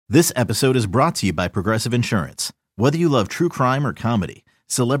This episode is brought to you by Progressive Insurance. Whether you love true crime or comedy,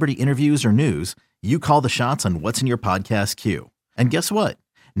 celebrity interviews or news, you call the shots on what's in your podcast queue. And guess what?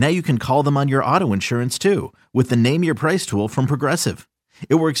 Now you can call them on your auto insurance too with the Name Your Price tool from Progressive.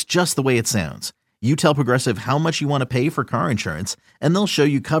 It works just the way it sounds. You tell Progressive how much you want to pay for car insurance, and they'll show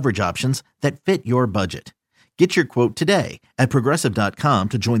you coverage options that fit your budget. Get your quote today at Progressive.com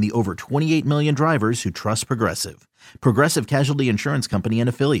to join the over 28 million drivers who trust Progressive. Progressive Casualty Insurance Company and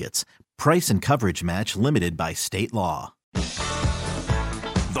Affiliates. Price and coverage match limited by state law.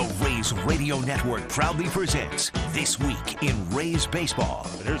 The Rays Radio Network proudly presents This Week in Rays Baseball.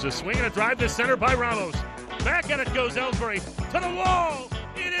 And here's a swing and a drive to center by Ramos. Back at it goes Ellsbury. To the wall.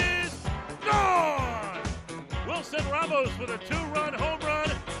 It is gone! Wilson Ramos with a two-run home run,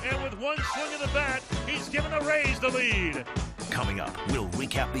 and with one swing of the bat, he's given the Rays the lead. Coming up, we'll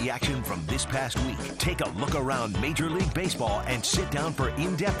recap the action from this past week, take a look around Major League Baseball, and sit down for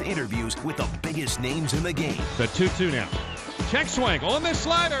in-depth interviews with the biggest names in the game. The 2-2 now. Check swing on the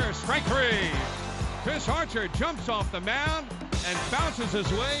slider. Strike three. Chris Archer jumps off the mound and bounces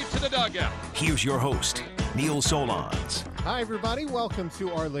his way to the dugout. Here's your host, Neil Solondz. Hi, everybody. Welcome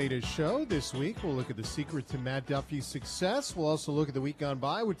to our latest show. This week, we'll look at the secret to Matt Duffy's success. We'll also look at the week gone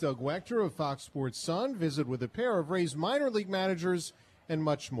by with Doug Wechter of Fox Sports Sun, visit with a pair of Rays minor league managers, and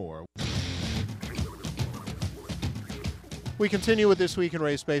much more. We continue with This Week in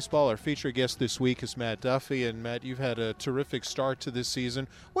Rays Baseball. Our featured guest this week is Matt Duffy. And, Matt, you've had a terrific start to this season.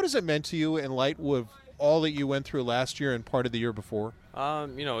 What has it meant to you in light of all that you went through last year and part of the year before?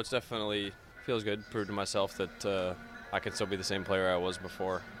 It's definitely feels good. Proved to myself that I can still be the same player I was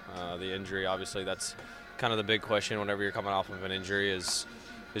before. The injury, obviously, that's kind of the big question whenever you're coming off of an injury is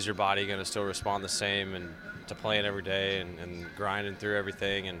your body going to still respond the same and to playing every day and grinding through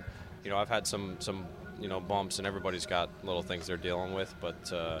everything. And, I've had some bumps, and everybody's got little things they're dealing with,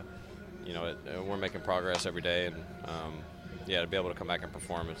 but, we're making progress every day. And, to be able to come back and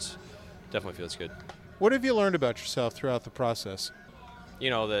perform, it definitely feels good. What have you learned about yourself throughout the process?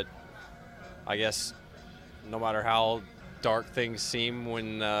 That I guess no matter how dark things seem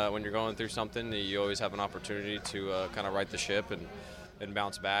when you're going through something, you always have an opportunity to kind of right the ship and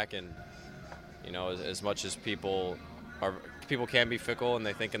bounce back. And as much as people can be fickle and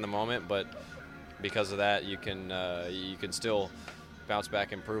they think in the moment, but because of that, you can still bounce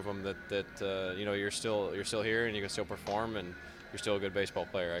back and prove them that you're still here and you can still perform and you're still a good baseball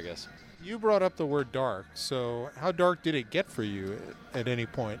player, I guess. You brought up the word dark. So how dark did it get for you at any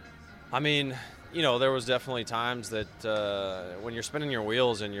point? I mean, there was definitely times that when you're spinning your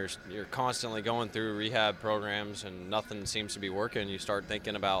wheels and you're constantly going through rehab programs and nothing seems to be working, you start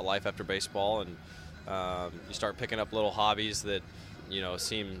thinking about life after baseball, and you start picking up little hobbies that,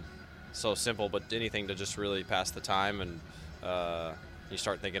 seem so simple, but anything to just really pass the time. And you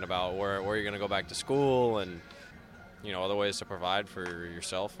start thinking about where you're going to go back to school and, other ways to provide for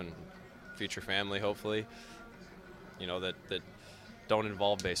yourself and future family, hopefully, that don't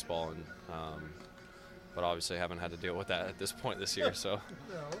involve baseball. And but obviously haven't had to deal with that at this point this year. So,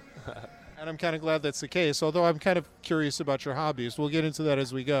 and I'm kind of glad that's the case, although I'm kind of curious about your hobbies. We'll get into that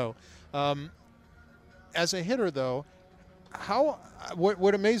as we go. As a hitter, though,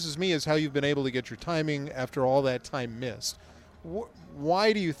 what amazes me is how you've been able to get your timing after all that time missed.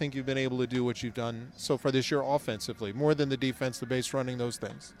 Why do you think you've been able to do what you've done so far this year offensively, more than the defense, the base running, those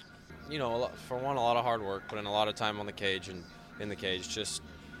things? For one, a lot of hard work, putting a lot of time on the cage and in the cage. Just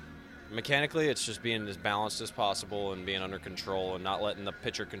mechanically, it's just being as balanced as possible and being under control and not letting the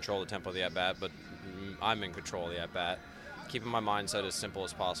pitcher control the tempo of the at-bat, but I'm in control of the at-bat. Keeping my mindset as simple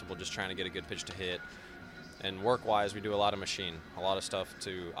as possible, just trying to get a good pitch to hit. And work-wise, we do a lot of machine, a lot of stuff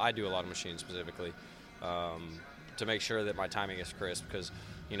I do a lot of machine specifically, to make sure that my timing is crisp, because,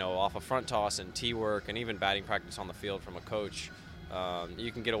 off a front toss and tee work and even batting practice on the field from a coach,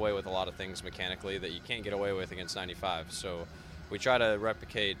 you can get away with a lot of things mechanically that you can't get away with against 95. So we try to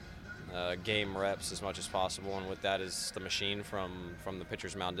replicate game reps as much as possible, and with that is the machine from the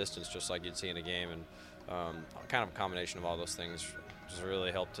pitcher's mound distance, just like you'd see in a game. And kind of a combination of all those things has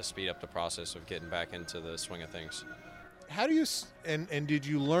really helped to speed up the process of getting back into the swing of things. How do you and did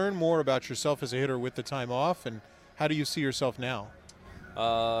you learn more about yourself as a hitter with the time off, and how do you see yourself now?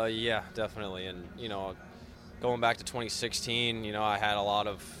 Yeah, definitely. And going back to 2016, I had a lot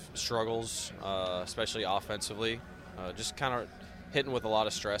of struggles, especially offensively, just kind of hitting with a lot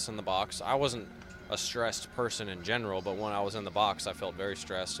of stress in the box. I wasn't a stressed person in general, but when I was in the box, I felt very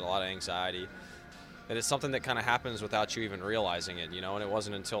stressed, a lot of anxiety. And it's something that kind of happens without you even realizing it, and it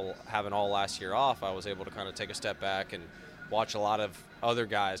wasn't until having all last year off I was able to kind of take a step back and watch a lot of other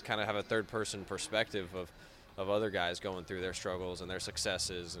guys kind of have a third-person perspective of, of other guys going through their struggles and their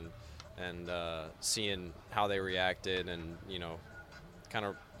successes, and seeing how they reacted, and kind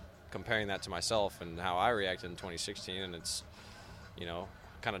of comparing that to myself and how I reacted in 2016, and it's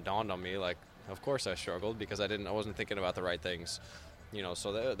kind of dawned on me, like, of course I struggled because I wasn't thinking about the right things,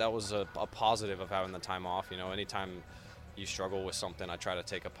 so that was a positive of having the time off. Anytime you struggle with something, I try to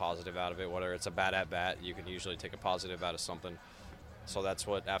take a positive out of it. Whether it's a bad at bat, you can usually take a positive out of something. So that's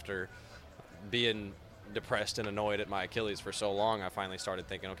what, after being depressed and annoyed at my Achilles for so long, I finally started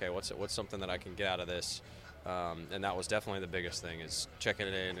thinking, okay, what's something that I can get out of this? And that was definitely the biggest thing, is checking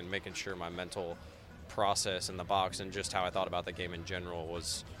it in and making sure my mental process in the box and just how I thought about the game in general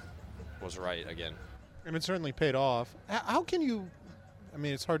was right again. And it certainly paid off. How can you, I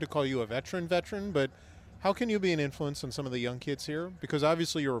mean, it's hard to call you a veteran, but how can you be an influence on some of the young kids here? Because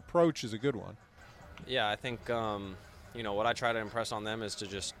obviously your approach is a good one. Yeah, I think, what I try to impress on them is to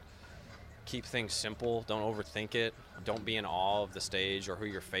just keep things simple. Don't overthink it. Don't be in awe of the stage or who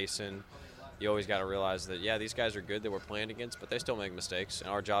you're facing. You always got to realize that, yeah, these guys are good that we're playing against, but they still make mistakes. And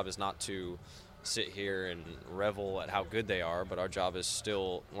our job is not to sit here and revel at how good they are, but our job is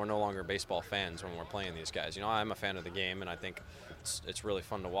still, we're no longer baseball fans when we're playing these guys. I'm a fan of the game, and I think it's really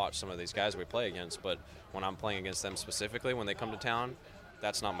fun to watch some of these guys we play against, but when I'm playing against them specifically, when they come to town,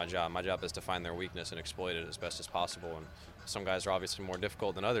 that's not my job. My job is to find their weakness and exploit it as best as possible. And some guys are obviously more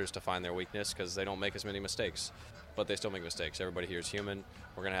difficult than others to find their weakness because they don't make as many mistakes, but they still make mistakes. Everybody here is human.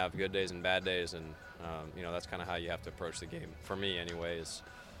 We're going to have good days and bad days, and that's kind of how you have to approach the game. For me, anyways,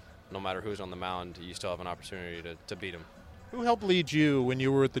 no matter who's on the mound, you still have an opportunity to beat them. Who helped lead you when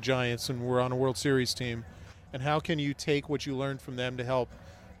you were at the Giants and were on a World Series team? And how can you take what you learned from them to help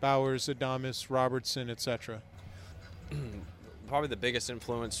Bowers, Adames, Robertson, etc.? Probably the biggest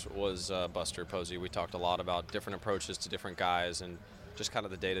influence was Buster Posey. We talked a lot about different approaches to different guys and just kind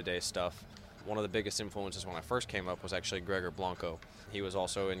of the day-to-day stuff. One of the biggest influences when I first came up was actually Gregor Blanco. He was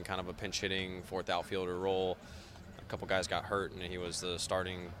also in kind of a pinch-hitting fourth outfielder role. A couple guys got hurt, and he was the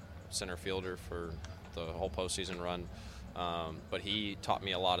starting center fielder for the whole postseason run. But he taught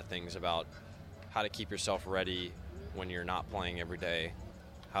me a lot of things about how to keep yourself ready when you're not playing every day,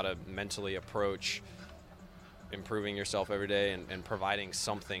 how to mentally approach improving yourself every day and providing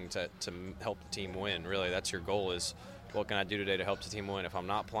something to help the team win. Really, that's your goal, is what can I do today to help the team win? If I'm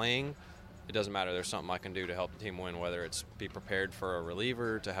not playing, it doesn't matter. There's something I can do to help the team win, whether it's be prepared for a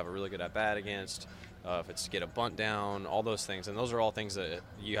reliever to have a really good at-bat against, if it's to get a bunt down, all those things. And those are all things that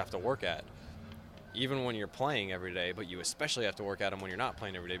you have to work at, even when you're playing every day, but you especially have to work at them when you're not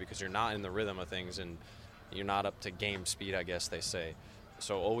playing every day because you're not in the rhythm of things and you're not up to game speed, I guess they say.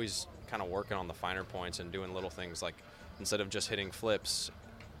 So always kind of working on the finer points and doing little things, like instead of just hitting flips,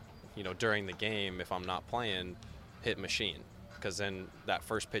 during the game, if I'm not playing, hit machine. Because then that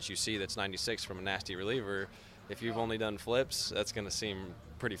first pitch you see that's 96 from a nasty reliever, if you've only done flips, that's going to seem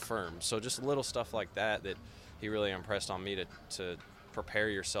pretty firm. So just little stuff like that he really impressed on me to prepare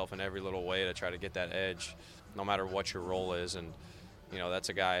yourself in every little way to try to get that edge, no matter what your role is. And, that's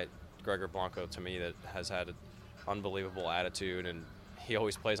a guy, Gregor Blanco, to me, that has had an unbelievable attitude, and he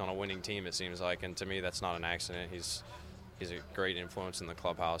always plays on a winning team, it seems like, and to me that's not an accident. He's a great influence in the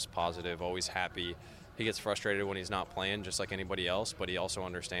clubhouse, positive, always happy. He gets frustrated when he's not playing, just like anybody else, but he also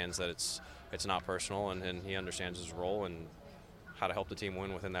understands that it's not personal, and he understands his role and how to help the team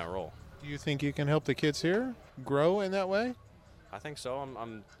win within that role. Do you think you can help the kids here grow in that way? I think so.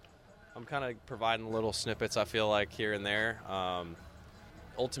 I'm kind of providing little snippets, I feel like, here and there.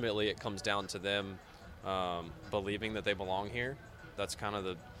 Ultimately, it comes down to them believing that they belong here. That's kind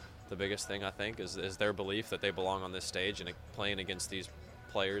of the biggest thing, I think, is their belief that they belong on this stage and playing against these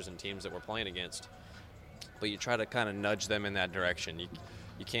players and teams that we're playing against. But you try to kind of nudge them in that direction.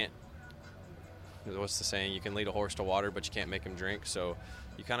 You can't, what's the saying, you can lead a horse to water, but you can't make him drink. So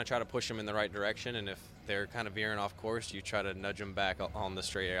you kind of try to push them in the right direction, and if they're kind of veering off course, you try to nudge them back on the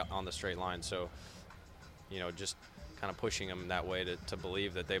straight line. So, just kind of pushing them that way to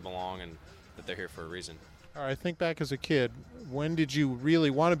believe that they belong and that they're here for a reason. All right, think back as a kid. When did you really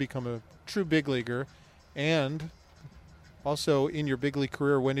want to become a true big leaguer? And also, in your big league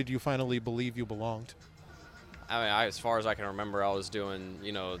career, when did you finally believe you belonged? I mean, as far as I can remember, I was doing,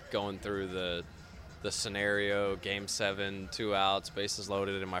 going through the scenario, Game 7, 2 outs, bases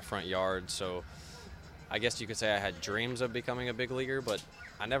loaded in my front yard. So I guess you could say I had dreams of becoming a big leaguer, but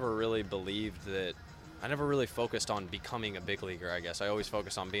I never really believed that. I never really focused on becoming a big leaguer, I guess. I always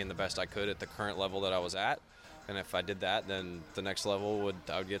focused on being the best I could at the current level that I was at. And if I did that, then the next level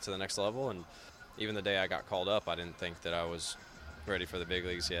I would get to the next level. And even the day I got called up, I didn't think that I was ready for the big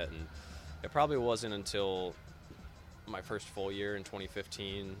leagues yet. And it probably wasn't until my first full year in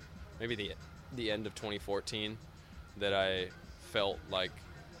 2015, maybe the the end of 2014 that I felt like,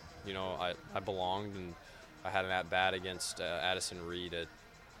 you know, I belonged, and I had an at-bat against Addison Reed at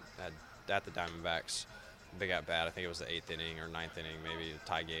the Diamondbacks. Big at-bat. I think it was the 8th inning or 9th inning, maybe a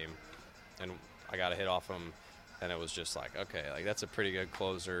tie game. And I got a hit off him, and it was just like, okay, like that's a pretty good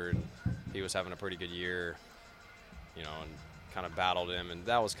closer. And he was having a pretty good year, you know, and kind of battled him. And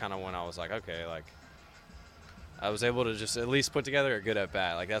that was kind of when I was like, okay, like I was able to just at least put together a good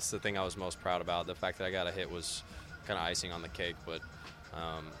at-bat. Like that's the thing I was most proud about. The fact that I got a hit was kind of icing on the cake. But,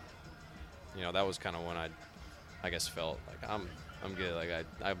 you know, that was kind of when I guess felt like I'm good. Like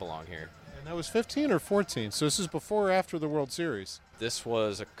I belong here. And that was 15 or 14. So this is before or after the World Series? This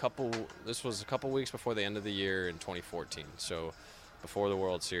was a couple weeks before the end of the year in 2014. So before the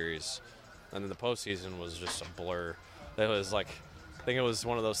World Series, and then the postseason was just a blur. It was like, I think it was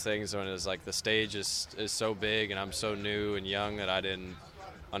one of those things when it was like the stage is so big and I'm so new and young that I didn't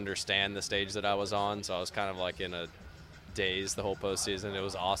understand the stage that I was on. So I was kind of like in a daze the whole postseason. It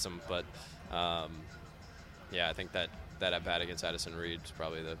was awesome, but yeah, I think that at bat against Addison Reed is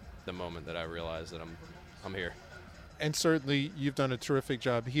probably the moment that I realized that I'm here. And certainly you've done a terrific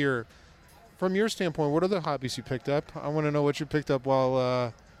job here. From your standpoint, what are the hobbies you picked up? I want to know what you picked up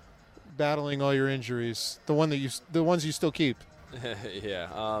while battling all your injuries. The ones you still keep.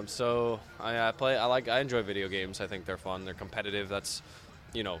 Yeah. So I enjoy video games. I think they're fun. They're competitive. That's,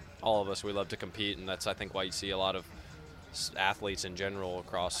 you know, all of us, we love to compete, and that's I think why you see a lot of athletes in general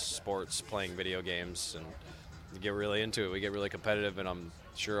across sports playing video games, and you get really into it. We get really competitive, and I'm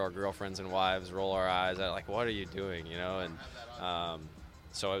sure our girlfriends and wives roll our eyes at like, what are you doing, you know? And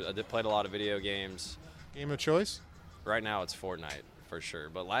so I played a lot of video games. Game of choice? Right now it's Fortnite for sure,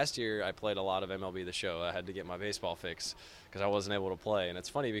 but last year I played a lot of MLB The Show. I had to get my baseball fix because I wasn't able to play, and it's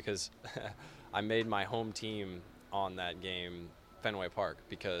funny because I made my home team on that game Fenway Park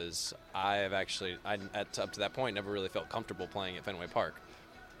because up to that point never really felt comfortable playing at Fenway Park.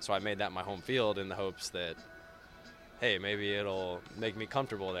 So I made that my home field in the hopes that, hey, maybe it'll make me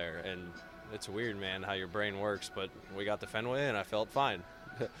comfortable there. And it's weird, man, how your brain works, but we got to Fenway and I felt fine.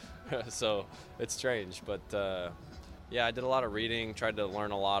 So it's strange, but yeah, I did a lot of reading, tried to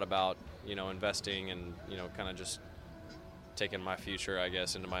learn a lot about, you know, investing and, you know, kind of just taking my future, I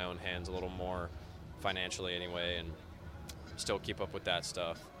guess, into my own hands a little more financially anyway, and still keep up with that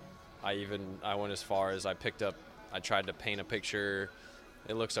stuff. I went as far as I tried to paint a picture.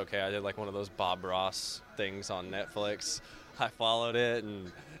 It looks okay. I did like one of those Bob Ross things on Netflix. I followed it,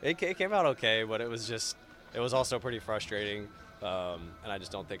 and it came out okay, but it was also pretty frustrating, and I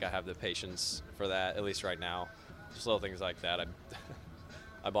just don't think I have the patience for that, at least right now. Just little things like that.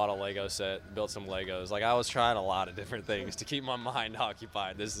 I bought a Lego set, built some Legos. Like, I was trying a lot of different things to keep my mind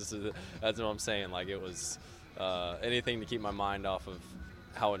occupied. That's what I'm saying. Like, it was anything to keep my mind off of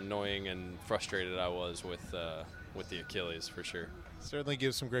how annoying and frustrated I was with the Achilles, for sure. Certainly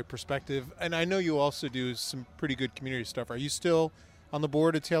gives some great perspective. And I know you also do some pretty good community stuff. Are you still on the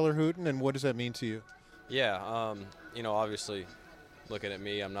board at Taylor Hooten, and what does that mean to you? Yeah, you know, obviously, looking at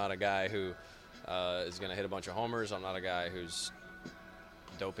me, I'm not a guy who is going to hit a bunch of homers. I'm not a guy who's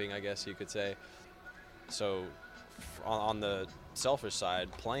doping, I guess you could say. So on the selfish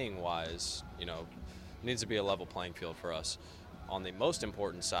side, playing-wise, you know, it needs to be a level playing field for us. On the most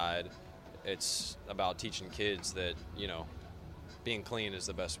important side, it's about teaching kids that, you know, being clean is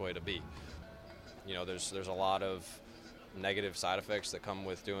the best way to be. You know, there's a lot of negative side effects that come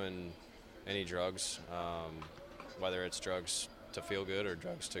with doing any drugs, whether it's drugs to feel good or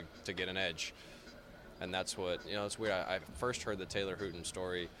drugs to get an edge. And that's what, you know, it's weird. I first heard the Taylor Hooten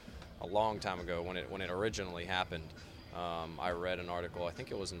story a long time ago when it originally happened. I read an article, I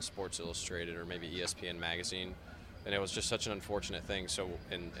think it was in Sports Illustrated or maybe ESPN magazine, and it was just such an unfortunate thing. So,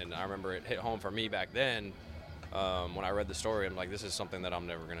 and I remember it hit home for me back then. When I read the story, I'm like, this is something that I'm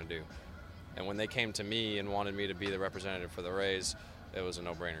never going to do. And when they came to me and wanted me to be the representative for the Rays, it was a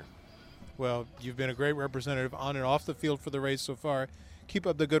no-brainer. Well, you've been a great representative on and off the field for the Rays so far. Keep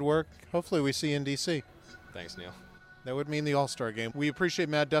up the good work. Hopefully we see you in D.C. Thanks, Neil. That would mean the All-Star game. We appreciate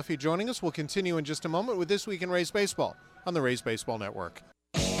Matt Duffy joining us. We'll continue in just a moment with This Week in Rays Baseball on the Rays Baseball Network.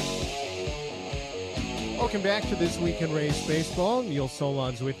 Welcome back to This Week in Rays Baseball. Neil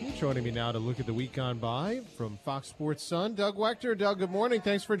Solondz with you, joining me now to look at the week gone by from Fox Sports Sun. Doug Wechter. Doug, good morning.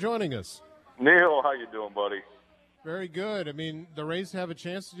 Thanks for joining us. Neil, how you doing, buddy? Very good. I mean, the Rays have a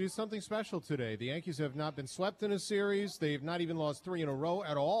chance to do something special today. The Yankees have not been swept in a series. They've not even lost 3 in a row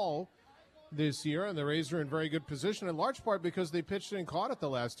at all this year, and the Rays are in very good position, in large part because they pitched and caught it the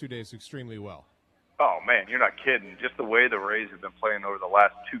last 2 days extremely well. Oh, man, you're not kidding. Just the way the Rays have been playing over the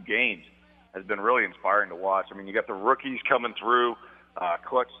last 2 games has been really inspiring to watch. I mean, you got the rookies coming through.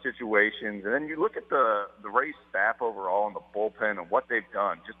 clutch situations. And then you look at the Rays staff overall and the bullpen and what they've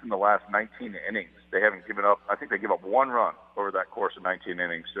done just in the last 19 innings. They haven't given up. I think they give up 1 run over that course of 19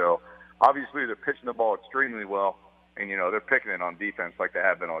 innings. So obviously they're pitching the ball extremely well, and, they're picking it on defense like they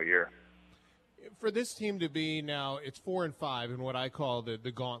have been all year. For this team to be now, it's 4-5 in what I call the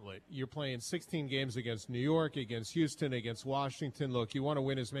gauntlet. You're playing 16 games against New York, against Houston, against Washington. Look, you want to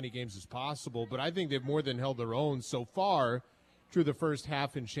win as many games as possible, but I think they've more than held their own so far through the first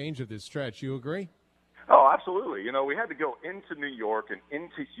half and change of this stretch. You agree? Oh, absolutely. We had to go into New York and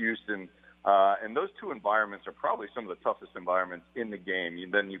into Houston, and those two environments are probably some of the toughest environments in the game.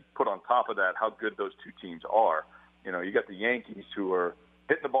 Then you put on top of that how good those two teams are. You got the Yankees who are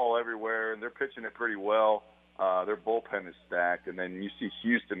hitting the ball everywhere, and they're pitching it pretty well. Their bullpen is stacked, and then you see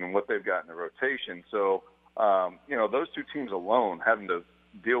Houston and what they've got in the rotation. So, those two teams alone, having to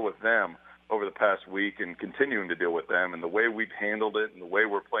deal with them over the past week and continuing to deal with them, and the way we've handled it and the way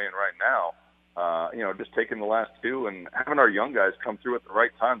we're playing right now, just taking the last two and having our young guys come through at the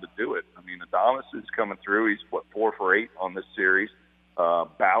right time to do it. I mean, Adames is coming through. He's, 4 for 8 on this series.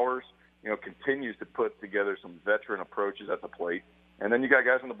 Bowers, continues to put together some veteran approaches at the plate. And then you got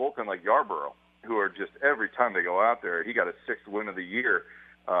guys in the bullpen like Yarborough, who are just every time they go out there, he got a 6th win of the year,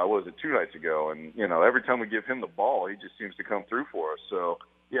 2 nights ago. And, every time we give him the ball, he just seems to come through for us. So,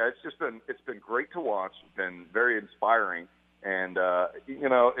 yeah, it's been great to watch. It's been very inspiring. And,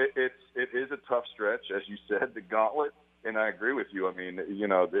 it is a tough stretch, as you said, the gauntlet. And I agree with you. I mean,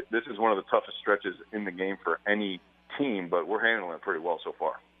 this is one of the toughest stretches in the game for any team, but we're handling it pretty well so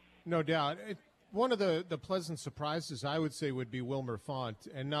far. No doubt. One of the pleasant surprises, I would say, would be Wilmer Font,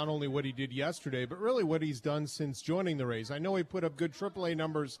 and not only what he did yesterday, but really what he's done since joining the Rays. I know he put up good AAA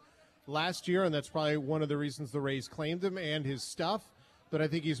numbers last year, and that's probably one of the reasons the Rays claimed him and his stuff, but I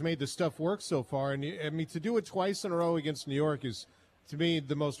think he's made the stuff work so far. And, I mean, to do it twice in a row against New York is, to me,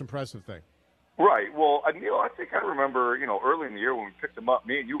 the most impressive thing. Right. Well, Neil, I think I remember, early in the year when we picked him up,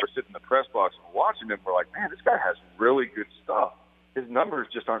 me and you were sitting in the press box and watching him. We're like, man, this guy has really good stuff. His numbers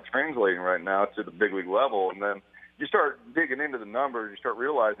just aren't translating right now to the big league level. And then you start digging into the numbers, you start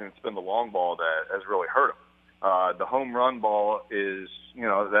realizing it's been the long ball that has really hurt him. The home run ball is,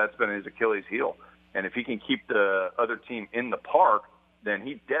 that's been his Achilles heel. And if he can keep the other team in the park, then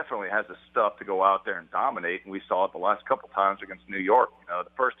he definitely has the stuff to go out there and dominate. And we saw it the last couple times against New York. The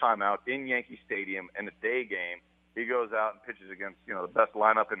first time out in Yankee Stadium in a day game, he goes out and pitches against, the best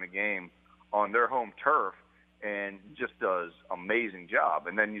lineup in the game on their home turf, and just does amazing job.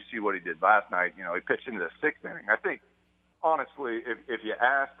 And then you see what he did last night. He pitched into the 6th inning. I think, honestly, if you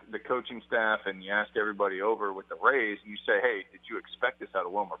ask the coaching staff and you ask everybody over with the Rays, and you say, hey, did you expect this out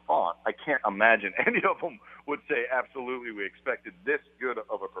of Wilmer Font? I can't imagine any of them would say, absolutely, we expected this good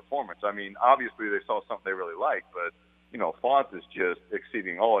of a performance. I mean, obviously they saw something they really liked, but, Font is just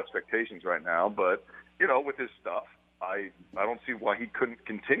exceeding all expectations right now. But, with his stuff, I don't see why he couldn't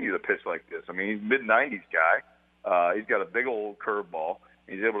continue to pitch like this. I mean, he's mid-90s guy. He's got a big old curveball.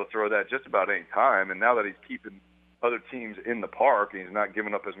 He's able to throw that just about any time. And now that he's keeping other teams in the park and he's not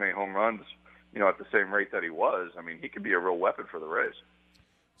giving up as many home runs, at the same rate that he was, I mean, he could be a real weapon for the Rays.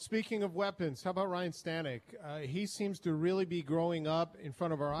 Speaking of weapons, how about Ryan Stanek? He seems to really be growing up in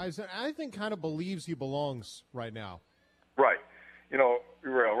front of our eyes, and I think kind of believes he belongs right now. Right.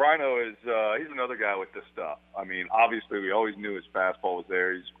 Rhino is he's another guy with this stuff. I mean, obviously we always knew his fastball was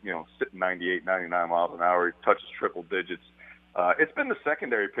there. He's, sitting 98, 99 miles an hour. He touches triple digits. It's been the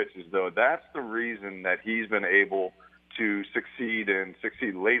secondary pitches, though. That's the reason that he's been able to succeed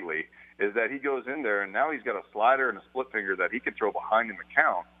lately, is that he goes in there, and now he's got a slider and a split finger that he can throw behind in the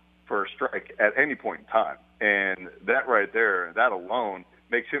count for a strike at any point in time. And that right there, that alone,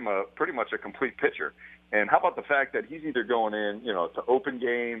 makes him pretty much a complete pitcher. And how about the fact that he's either going in, to open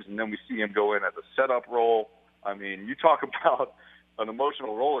games, and then we see him go in as a setup role. I mean, you talk about an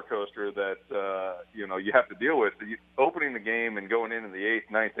emotional roller coaster that, you have to deal with. Opening the game and going in the 8th,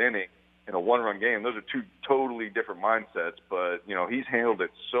 9th inning in a one-run game, those are two totally different mindsets. But, he's handled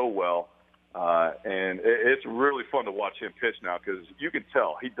it so well. And it's really fun to watch him pitch now because you can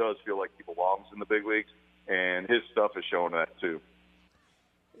tell he does feel like he belongs in the big leagues, and his stuff is showing that too.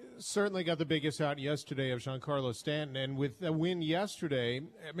 Certainly got the biggest out yesterday of Giancarlo Stanton, and with a win yesterday,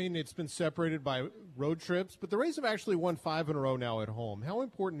 I mean, it's been separated by road trips, but the Rays have actually won 5 in a row now at home. How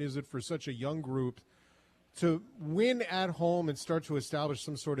important is it for such a young group to win at home and start to establish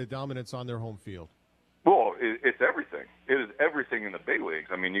some sort of dominance on their home field? Well, it's everything. It is everything in the big leagues.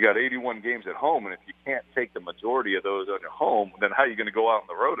 I mean, you got 81 games at home, and if you can't take the majority of those at home, then how are you going to go out on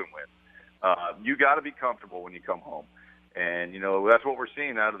the road and win? You got to be comfortable when you come home. And, that's what we're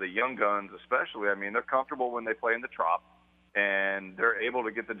seeing out of the young guns especially. I mean, they're comfortable when they play in the Trop. and they're able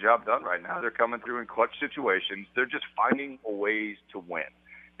to get the job done right now. They're coming through in clutch situations. They're just finding ways to win.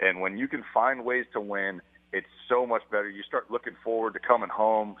 And when you can find ways to win, it's so much better. You start looking forward to coming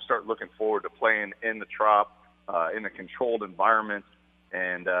home, start looking forward to playing in the Trop, in a controlled environment.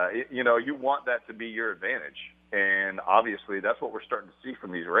 And, you want that to be your advantage. And obviously that's what we're starting to see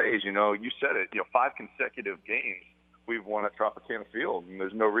from these Rays. You said it, 5 consecutive games we've won at Tropicana Field. And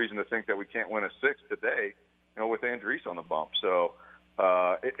there's no reason to think that we can't win a 6th today, with Andriese on the bump. So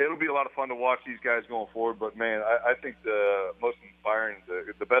it'll be a lot of fun to watch these guys going forward. But, man, I think the most inspiring,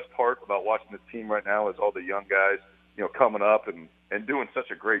 the best part about watching this team right now is all the young guys, coming up and doing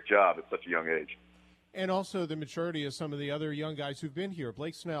such a great job at such a young age. And also the maturity of some of the other young guys who've been here.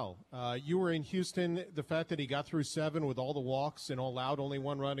 Blake Snell, you were in Houston. The fact that he got through 7 with all the walks and allowed only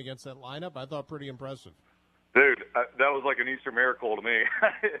 1 run against that lineup, I thought pretty impressive. Dude, that was like an Easter miracle to me.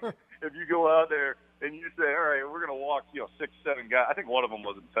 If you go out there and you say, all right, we're going to walk 6, 7 guys. I think one of them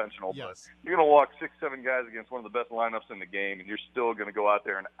was intentional, yes. But you're going to walk 6, 7 guys against one of the best lineups in the game, and you're still going to go out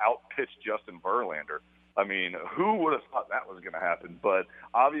there and out-pitch Justin Verlander. I mean, who would have thought that was going to happen? But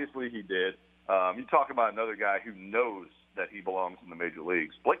obviously he did. You talk about another guy who knows that he belongs in the major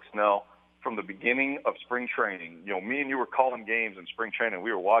leagues. Blake Snell, from the beginning of spring training, me and you were calling games in spring training.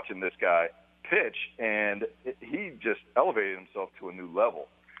 We were watching this guy pitch, and he just elevated himself to a new level.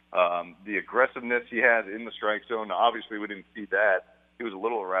 The aggressiveness he has in the strike zone, obviously we didn't see that. He was a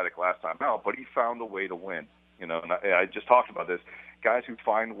little erratic last time out, but he found a way to win. And I just talked about this. Guys who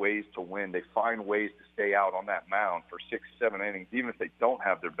find ways to win, they find ways to stay out on that mound for 6, 7 innings, even if they don't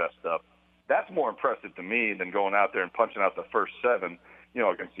have their best stuff. That's more impressive to me than going out there and punching out the first 7,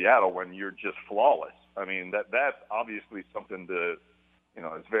 against Seattle when you're just flawless. I mean, that's obviously something to,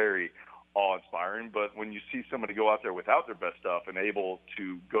 it's very awe-inspiring. But when you see somebody go out there without their best stuff and able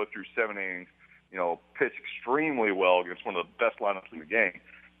to go through 7 innings, pitch extremely well against one of the best lineups in the game,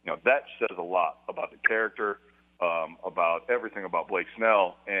 that says a lot about the character, about everything about Blake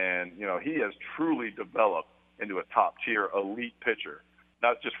Snell. And, he has truly developed into a top-tier elite pitcher.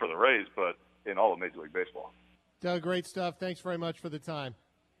 Not just for the Rays, but in all of Major League Baseball. Doug, great stuff. Thanks very much for the time.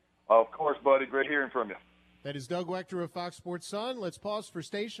 Of course, buddy. Great hearing from you. That is Doug Wechter of Fox Sports Sun. Let's pause for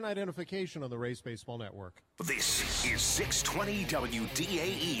station identification on the Rays Baseball Network. This is 620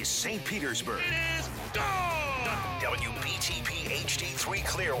 WDAE St. Petersburg. It is gone! WBTP HD3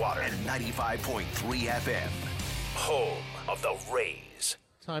 Clearwater and 95.3 FM. Home of the Rays.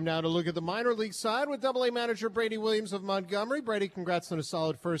 Time now to look at the minor league side with Double-A manager Brady Williams of Montgomery. Brady, congrats on a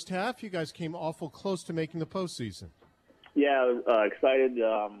solid first half. You guys came awful close to making the postseason. Yeah, I was excited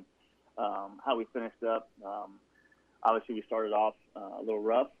how we finished up. Obviously, we started off a little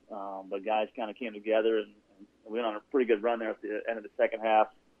rough, but guys kind of came together and we went on a pretty good run there at the end of the second half.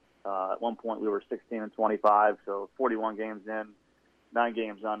 At one point, we were 16-25, so 41 games in, 9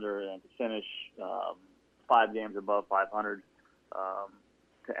 games under, and to finish 5 games above 500.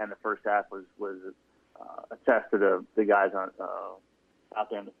 To end the first half was a test to the guys out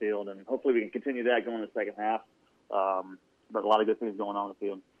there in the field, and hopefully we can continue that going in the second half. But a lot of good things going on in the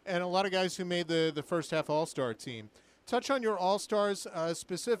field. And a lot of guys who made the first half All-Star team. Touch on your All-Stars,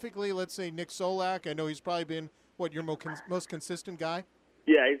 specifically, let's say Nick Solak. I know he's probably been, your most consistent guy?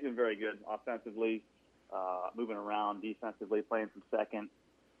 Yeah, he's been very good offensively, moving around, defensively, playing from second,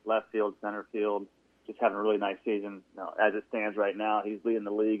 left field, center field. Just having a really nice season. As it stands right now, he's leading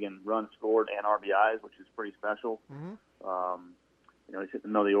the league in runs scored and RBIs, which is pretty special. Mm-hmm. He's hitting the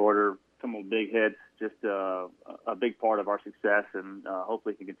middle of the order, some of the big hits, just a big part of our success, and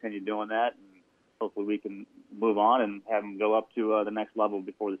hopefully he can continue doing that, and hopefully we can move on and have him go up to the next level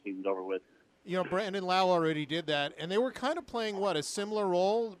before the season's over with. Brandon Lau already did that, and they were kind of playing, a similar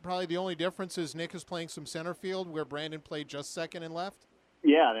role? Probably the only difference is Nick is playing some center field where Brandon played just second and left?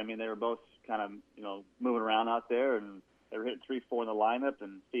 Yeah, I mean, they were both kind of, moving around out there, and they were hitting 3-4 in the lineup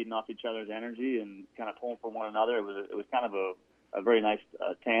and feeding off each other's energy and kind of pulling for one another. It was kind of a very nice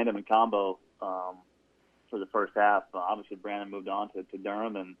tandem and combo for the first half. Obviously, Brandon moved on to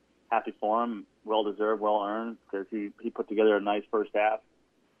Durham, and happy for him, well-deserved, well-earned, because he put together a nice first half,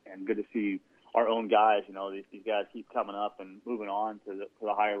 and good to see our own guys. These guys keep coming up and moving on to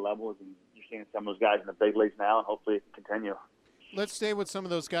the higher levels, and you're seeing some of those guys in the big leagues now, and hopefully it can continue. Let's stay with some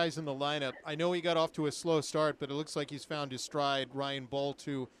of those guys in the lineup. I know he got off to a slow start, but it looks like he's found his stride. Ryan Bolt,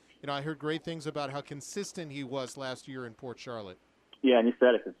 who, I heard great things about how consistent he was last year in Port Charlotte. Yeah, and he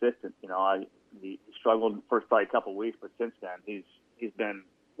said it, consistent. He struggled the first probably couple of weeks, but since then he's been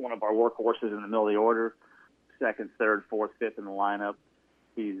one of our workhorses in the middle of the order, second, third, fourth, fifth in the lineup.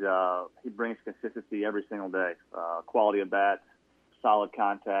 He brings consistency every single day. Quality of bat, solid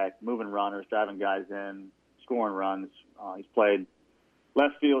contact, moving runners, driving guys in, scoring runs. He's played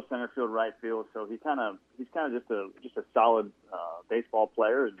left field, center field, right field, so he's kind of just a solid baseball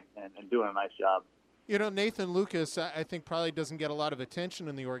player and doing a nice job. You know, Nathan Lucas, I think probably doesn't get a lot of attention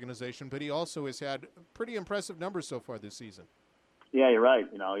in the organization, but he also has had pretty impressive numbers so far this season. Yeah, you're right.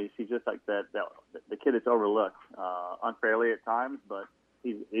 You know, he's just like the kid that's overlooked unfairly at times, but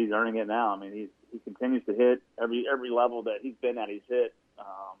he's earning it now. I mean, he continues to hit every level that he's been at. He's hit,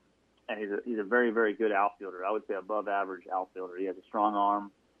 and he's a very, very good outfielder. I would say above average outfielder. He has a strong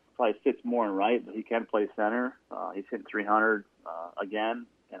arm. Probably sits more in right, but he can play center. He's hitting 300 again,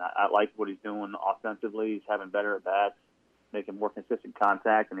 and I like what he's doing offensively. He's having better at bats, making more consistent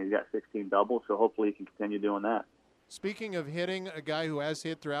contact, and he's got 16 doubles. So hopefully he can continue doing that. Speaking of hitting, a guy who has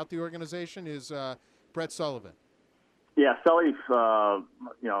hit throughout the organization is Brett Sullivan. Yeah, Sully,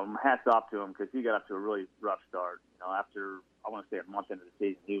 hats off to him because he got up to a really rough start. You know, after, I want to say a month into the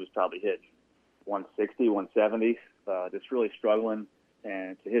season, he was probably hit 160, 170, just really struggling.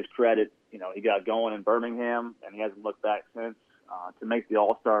 And to his credit, you know, he got going in Birmingham, and he hasn't looked back since. To make the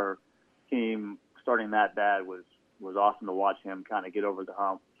All-Star team starting that bad was awesome to watch him kind of get over the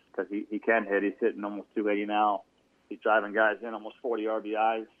hump because he can hit. He's hitting almost 280 now. He's driving guys in, almost 40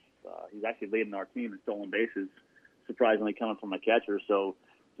 RBIs. He's actually leading our team in stolen bases, surprisingly coming from a catcher. So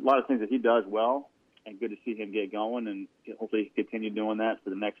a lot of things that he does well, and good to see him get going, and hopefully he can continue doing that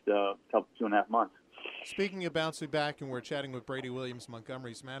for the next 2.5 months. Speaking of bouncing back, and we're chatting with Brady Williams,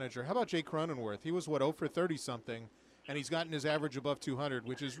 Montgomery's manager, how about Jake Cronenworth? He was, 0 for 30-something, and he's gotten his average above 200,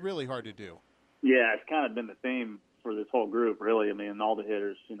 which is really hard to do. Yeah, it's kind of been the theme for this whole group, really. I mean, all the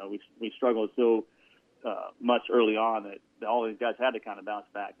hitters, you know, we struggled so much early on that all these guys had to kind of bounce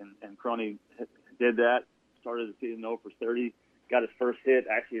back, and Croney did that. Started the season 0 for 30, got his first hit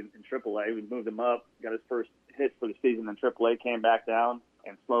actually in AAA. We moved him up, got his first hit for the season in AAA, came back down,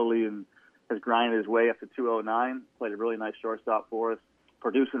 and slowly has grinded his way up to 209. Played a really nice shortstop for us,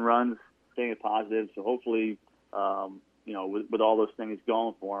 producing runs, staying positive. So hopefully, with all those things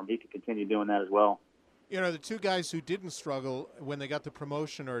going for him, he can continue doing that as well. You know, the two guys who didn't struggle when they got the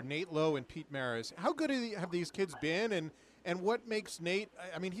promotion are Nate Lowe and Pete Maris. How good have these kids been, and what makes Nate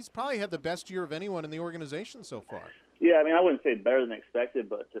 – I mean, he's probably had the best year of anyone in the organization so far. Yeah, I mean, I wouldn't say better than expected,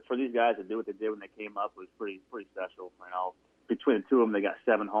 but for these guys to do what they did when they came up was pretty special. You know, between the two of them, they got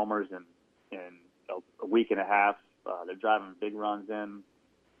 7 homers in a week and a half. They're driving big runs in.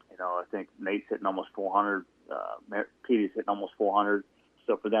 You know, I think Nate's hitting almost 400. Petey's hitting almost 400.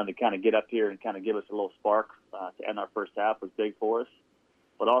 So for them to kind of get up here and kind of give us a little spark to end our first half was big for us.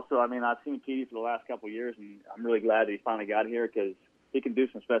 But also, I mean, I've seen Petey for the last couple of years, and I'm really glad that he finally got here because he can do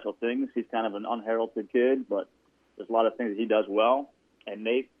some special things. He's kind of an unheralded kid, but there's a lot of things that he does well. And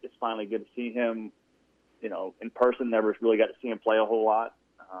Nate, it's finally good to see him, you know, in person. Never really got to see him play a whole lot,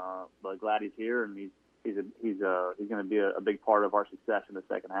 but glad he's here, and he's going to be a big part of our success in the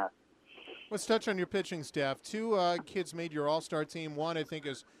second half. Let's touch on your pitching staff. 2 kids made your all-star team. One, I think,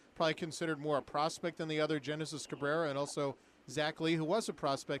 is probably considered more a prospect than the other, Genesis Cabrera, and also Zach Lee, who was a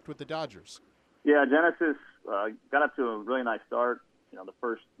prospect with the Dodgers. Yeah, Genesis got up to a really nice start. You know,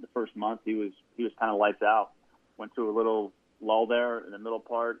 the first month he was kind of lights out. Went through a little lull there in the middle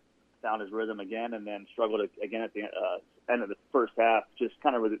part, found his rhythm again, and then struggled again at the end of the first half. Just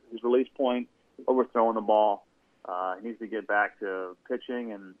kind of with his release point, overthrowing the ball. He needs to get back to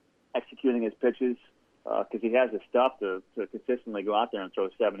pitching and executing his pitches because he has the stuff to consistently go out there and throw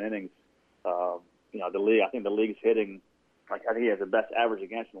 7 innings. The league, I think the league's hitting, like I think he has the best average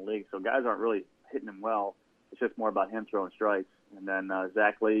against in the league. So guys aren't really hitting him well. It's just more about him throwing strikes. And then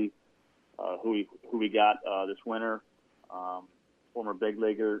Zach Lee, who we got this winter, former big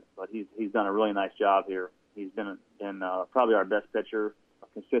leaguer, but he's done a really nice job here. He's been probably our best pitcher.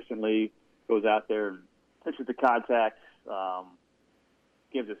 Consistently goes out there and pitches to contact.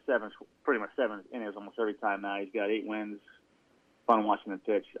 Gives us pretty much 7 innings almost every time now. He's got 8 wins. Fun watching him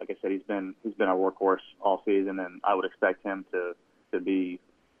pitch. Like I said, he's been our workhorse all season, and I would expect him to be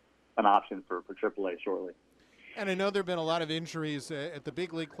an option for AAA shortly. And I know there have been a lot of injuries at the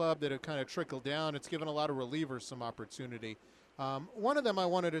big league club that have kind of trickled down. It's given a lot of relievers some opportunity. One of them I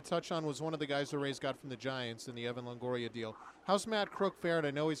wanted to touch on was one of the guys the Rays got from the Giants in the Evan Longoria deal. How's Matt Crook fared?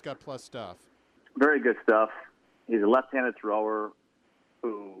 I know he's got plus stuff. Very good stuff. He's a left-handed thrower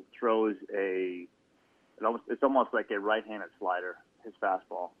who throws it's almost like a right-handed slider, his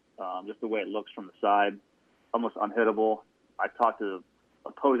fastball. Just the way it looks from the side, almost unhittable. I talk to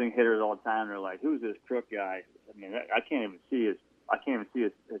opposing hitters all the time. They're like, "Who's this Crook guy?" I mean, I can't even see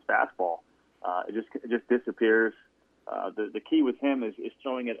his fastball. It just disappears. The key with him is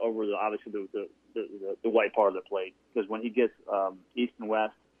throwing it over obviously the white part of the plate, because when he gets east and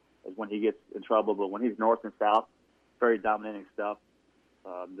west, is when he gets in trouble. But when he's north and south, very dominating stuff.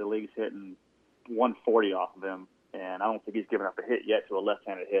 The league's hitting 140 off of him, and I don't think he's given up a hit yet to a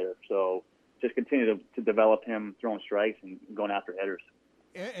left-handed hitter. So just continue to develop him throwing strikes and going after hitters.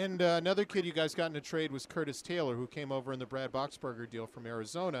 And another kid you guys got in a trade was Curtis Taylor, who came over in the Brad Boxberger deal from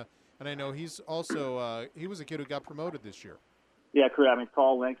Arizona. And I know he's also he was a kid who got promoted this year. Yeah, correct. I mean,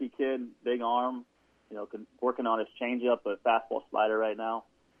 tall, lanky kid, big arm. Working on his changeup, but fastball slider right now.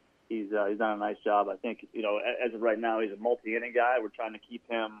 He's done a nice job. I think as of right now, he's a multi-inning guy. We're trying to keep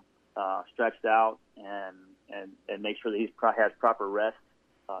him stretched out and make sure that he has proper rest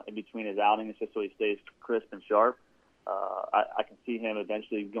in between his outings, just so he stays crisp and sharp. I can see him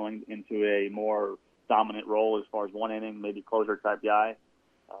eventually going into a more dominant role as far as one inning, maybe closer type guy,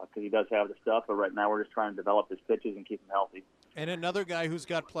 because he does have the stuff. But right now, we're just trying to develop his pitches and keep him healthy. And another guy who's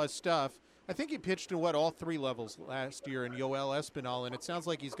got plus stuff. I think he pitched in all three levels last year in Yoel Espinal, and it sounds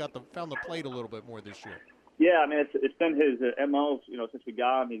like he's found the plate a little bit more this year. Yeah, I mean it's been his MO. Since we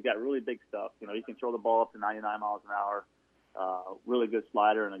got him, he's got really big stuff. He can throw the ball up to 99 miles an hour. Really good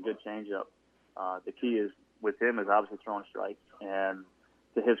slider and a good changeup. The key is with him is obviously throwing strikes. And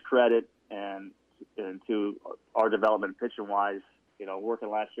to his credit and to our development pitching wise, working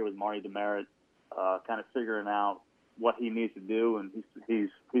last year with Marty Demerit, kind of figuring out what he needs to do, and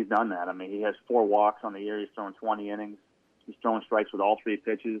he's done that. I mean, he has 4 walks on the year. He's thrown 20 innings. He's throwing strikes with all 3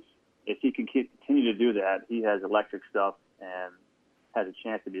 pitches. If he can continue to do that, he has electric stuff and has a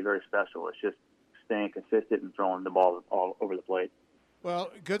chance to be very special. It's just staying consistent and throwing the ball all over the plate.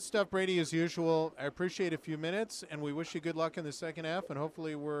 Well, good stuff, Brady, as usual. I appreciate a few minutes, and we wish you good luck in the second half, and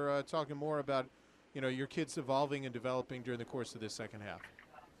hopefully we're talking more about, your kids evolving and developing during the course of this second half.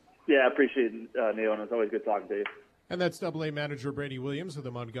 Yeah, I appreciate it, Neil, and it's always good talking to you. And that's Double-A manager Brady Williams of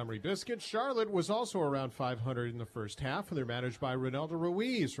the Montgomery Biscuits. Charlotte was also around 500 in the first half, and they're managed by Ronaldo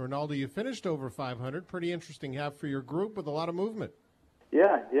Ruiz. Ronaldo, you finished over 500. Pretty interesting half for your group with a lot of movement.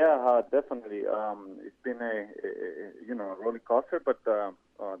 Yeah, definitely. It's been a roller coaster, but the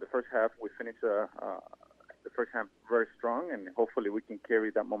first half we finished the first half very strong, and hopefully we can carry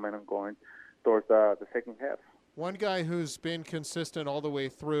that momentum going towards the second half. One guy who's been consistent all the way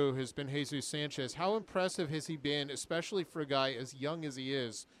through has been Jesus Sanchez. How impressive has he been, especially for a guy as young as he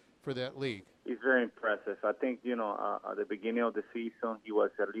is, for that league? He's very impressive. I think, at the beginning of the season, he was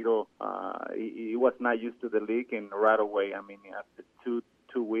a little, he was not used to the league, and right away, I mean, after two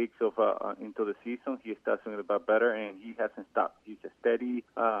weeks of into the season, he starts doing about better, and he hasn't stopped. He's a steady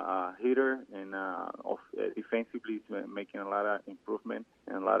hitter, and defensively, he's making a lot of improvement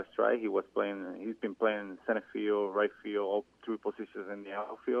and a lot of stride. He's been playing center field, right field, all 3 positions in the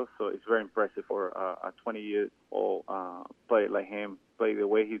outfield. So it's very impressive for a 20-year-old player like him. Play the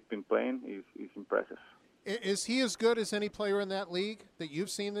way he's been playing is impressive. Is he as good as any player in that league that you've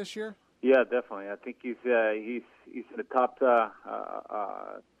seen this year? Yeah, definitely. I think he's in the top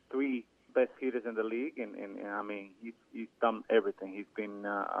 3 best hitters in the league, and I mean he's done everything. He's been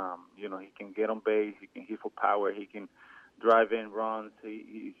he can get on base, he can hit for power, he can drive in runs.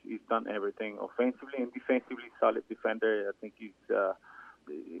 He's done everything offensively and defensively. Solid defender. I think he's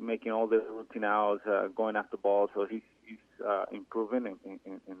making all the routine outs, going after balls. So he's improving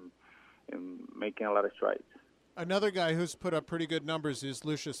and making a lot of strides. Another guy who's put up pretty good numbers is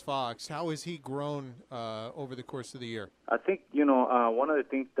Lucius Fox. How has he grown over the course of the year? I think, one of the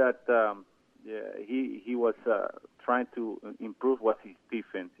things that he was trying to improve was his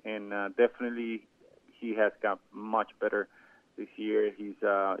defense, and definitely he has got much better this year. He's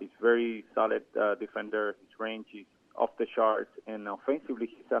very solid defender. His range is off the charts, and offensively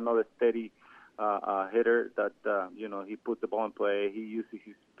he's another steady hitter that, he puts the ball in play. He uses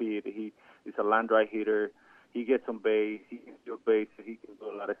his speed. He is a line drive hitter. He gets on base. He can steal base. He can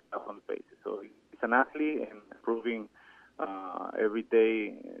do a lot of stuff on the bases. So he's an athlete and improving every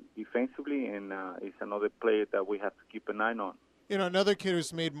day defensively, and he's another player that we have to keep an eye on. Another kid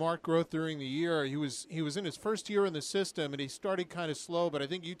who's made marked growth during the year. He was in his first year in the system, and he started kind of slow. But I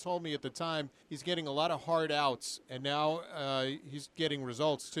think you told me at the time he's getting a lot of hard outs, and now he's getting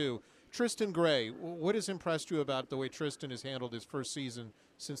results too. Tristan Gray, what has impressed you about the way Tristan has handled his first season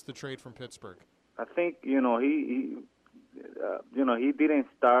since the trade from Pittsburgh? I think he didn't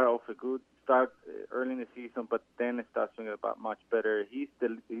start off a good start early in the season, but then it starts doing about much better. He's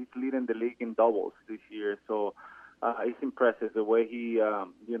leading the league in doubles this year, so it's impressive the way he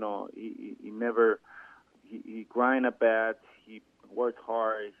grind at bats. He works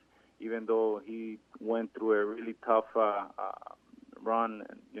hard, even though he went through a really tough run.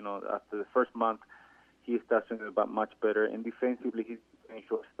 After the first month, he starts doing about much better. And defensively, he's playing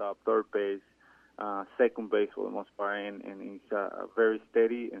shortstop, third base. second base for the most part, and he's a very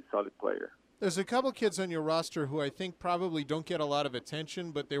steady and solid player. There's a couple kids on your roster who I think probably don't get a lot of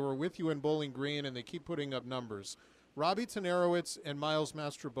attention, but they were with you in Bowling Green, and they keep putting up numbers. Robbie Tanarowitz and Miles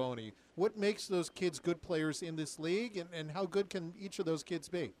Mastroboni. What makes those kids good players in this league, and how good can each of those kids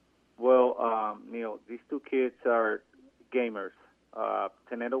be? Well, Neil, these two kids are gamers.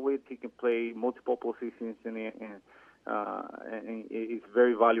 Tanarowitz, he can play multiple positions, and he's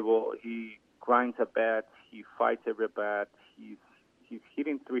very valuable. He grinds a bat. He fights every bat. He's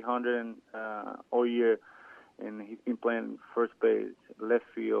hitting 300 all year, and he's been playing first base, left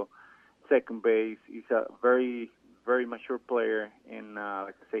field, second base. He's a very, very mature player, and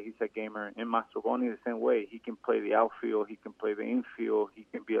like I say, he's a gamer. And Mastroboni the same way. He can play the outfield. He can play the infield. He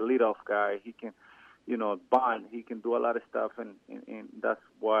can be a leadoff guy. He can, bunt. He can do a lot of stuff, and that's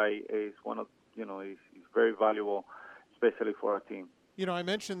why he's one of, he's very valuable, especially for our team. I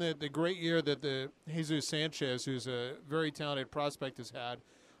mentioned the great year that the Jesus Sanchez, who's a very talented prospect, has had.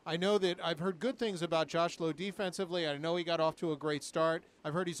 I know that I've heard good things about Josh Lowe defensively. I know he got off to a great start.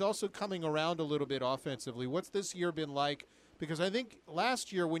 I've heard he's also coming around a little bit offensively. What's this year been like? Because I think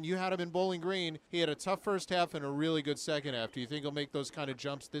last year when you had him in Bowling Green, he had a tough first half and a really good second half. Do you think he'll make those kind of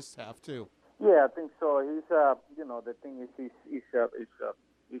jumps this half too? Yeah, I think so. He's, the thing is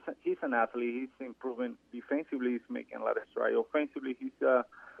he's an athlete. He's improving defensively. He's making a lot of strides. Offensively, he's had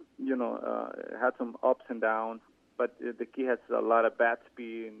some ups and downs. But the kid has a lot of bat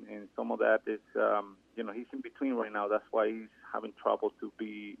speed, and some of that is, he's in between right now. That's why he's having trouble to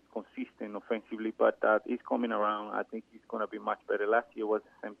be consistent offensively. But he's coming around. I think he's going to be much better. Last year was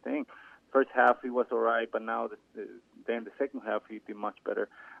the same thing. First half he was all right, but now then the second half he did much better.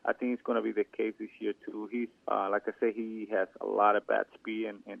 I think it's going to be the case this year too. He's like I say, he has a lot of bat speed,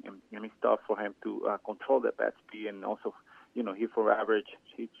 and it's tough for him to control that bat speed, and also he for average.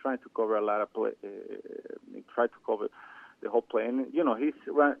 He's trying to cover a lot of play. He tried to cover the whole play, and he's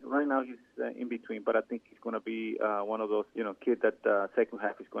right now he's in between. But I think he's going to be one of those kids that second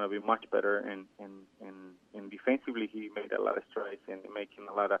half is going to be much better, and defensively he made a lot of strides and making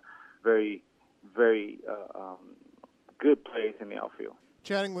a lot of very, very good plays in the outfield.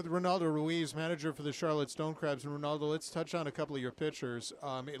 Chatting with Ronaldo Ruiz, manager for the Charlotte Stonecrabs. And Ronaldo, let's touch on a couple of your pitchers.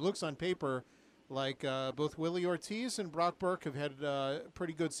 It looks on paper like both Willie Ortiz and Brock Burke have had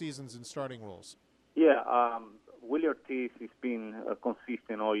pretty good seasons in starting roles. Yeah, Willie Ortiz has been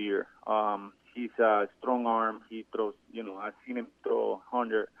consistent all year. He's a strong arm. He throws, I've seen him throw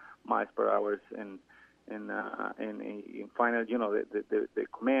 100 miles per hour, and finally, the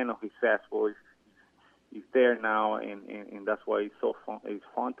command of his fastball is there now, and that's why it's so fun. It's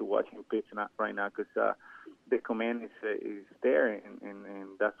fun to watch him pitch right now because the command is there,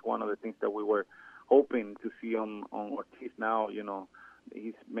 and that's one of the things that we were hoping to see on Ortiz. Now,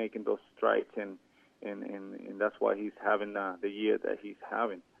 he's making those strides, and that's why he's having the year that he's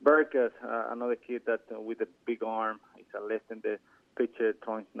having. Burke is another kid that with a big arm. He's a left-handed pitcher,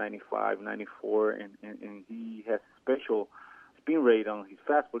 throwing 95, 94, and he has special spin rate on his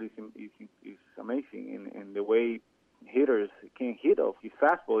fastball. Is amazing, and the way hitters can hit off his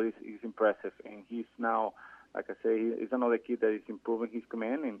fastball is impressive. And he's now, like I say, he's another kid that is improving his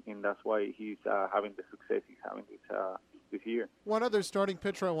command, and that's why he's having the success he's having this year. One other starting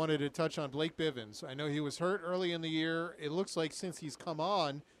pitcher I wanted to touch on, Blake Bivens. I know he was hurt early in the year. It looks like since he's come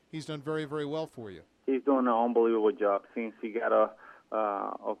on, he's done very, very well for you. He's doing an unbelievable job since he got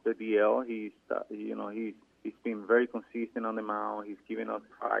off the DL. He's been very consistent on the mound. He's giving us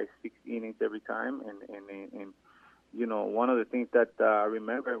 5-6 innings every time, and one of the things that I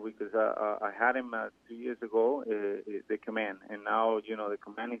remember because I had him 2 years ago, the command, and now the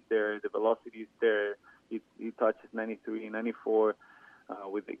command is there, the velocity is there. He touches 93, 94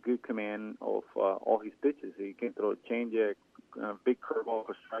 with a good command of all his pitches. He can throw a changeup, big curveball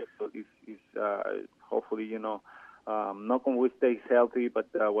for strikes. So he's hopefully knock on wood stays healthy. But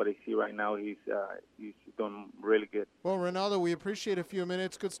what I see right now, he's doing really good. Well, Ronaldo, we appreciate a few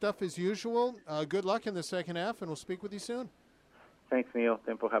minutes. Good stuff as usual. Good luck in the second half, and we'll speak with you soon. Thanks, Neil.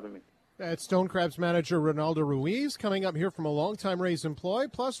 Thanks for having me. That's Stonecrabs manager Ronaldo Ruiz coming up here from a longtime Rays employee.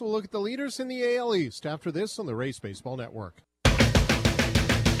 Plus, we'll look at the leaders in the AL East after this on the Rays Baseball Network.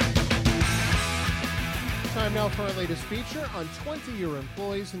 Time now for our latest feature on 20-year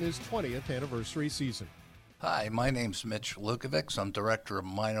employees in his 20th anniversary season. Hi, my name's Mitch Lukovics. I'm Director of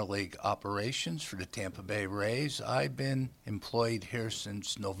Minor League Operations for the Tampa Bay Rays. I've been employed here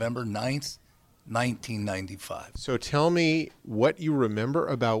since November 9th, 1995. So tell me what you remember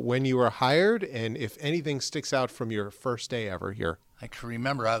about when you were hired and if anything sticks out from your first day ever here. I can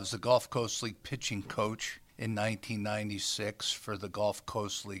remember I was the Gulf Coast League pitching coach in 1996 for the Gulf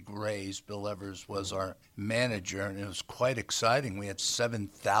Coast League Rays. Bill Evers was our manager, and it was quite exciting. We had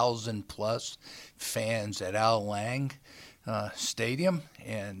 7,000 plus fans at Al Lang Stadium,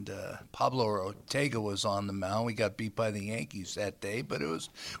 and Pablo Ortega was on the mound. We got beat by the Yankees that day, but it was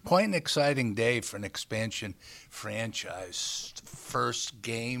quite an exciting day for an expansion franchise. First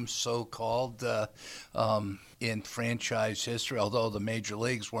game, so-called, in franchise history, although the major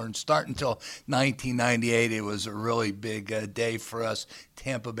leagues weren't starting until 1998. It was a really big day for us,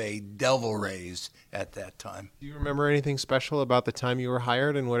 Tampa Bay Devil Rays at that time. Do you remember anything special about the time you were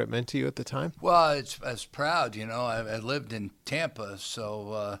hired and what it meant to you at the time? Well, I was proud. I lived in Tampa,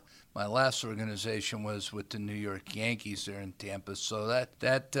 so my last organization was with the New York Yankees there in Tampa, so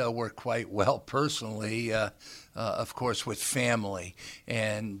that worked quite well personally, of course, with family.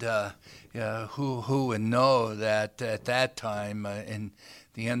 And who would know that at that time, in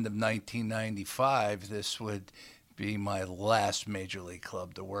the end of 1995, this would be my last major league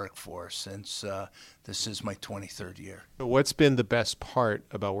club to work for, since this is my 23rd year. What's been the best part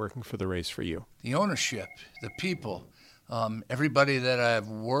about working for the Rays for you? The ownership, the people. Everybody that I've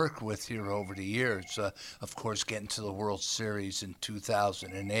worked with here over the years, of course, getting to the World Series in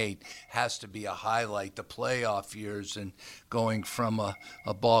 2008 has to be a highlight. The playoff years and going from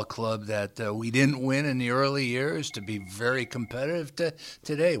a ball club that we didn't win in the early years to be very competitive to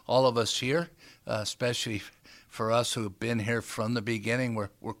today. All of us here, especially for us who have been here from the beginning,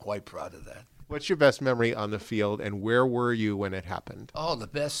 we're quite proud of that. What's your best memory on the field, and where were you when it happened? Oh, the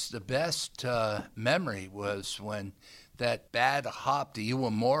best memory was when that bad hop to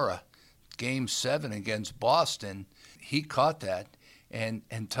Iwamura, Game 7 against Boston, he caught that and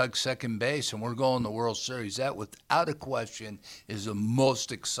tugged second base, and we're going to the World Series. That, without a question, is the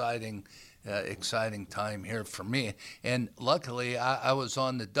most exciting time here for me. And luckily, I was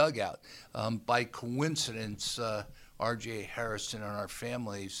on the dugout. By coincidence, R.J. Harrison and our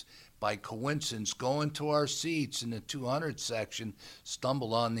families, by coincidence, going to our seats in the 200 section,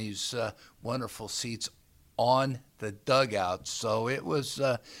 stumbled on these wonderful seats on the dugout. So it was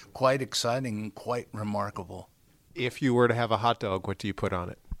quite exciting and quite remarkable. If you were to have a hot dog, what do you put on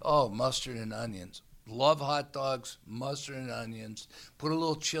it? Oh, mustard and onions. Love hot dogs, mustard and onions. Put a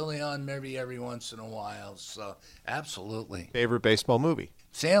little chili on maybe every once in a while. So absolutely. Favorite baseball movie?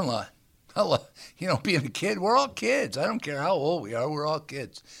 Sandlot. Being a kid, we're all kids. I don't care how old we are, we're all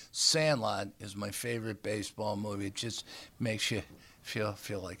kids. Sandlot is my favorite baseball movie. It just makes you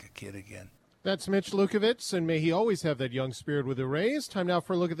feel like a kid again. That's Mitch Lukovitz, and may he always have that young spirit with the Rays. Time now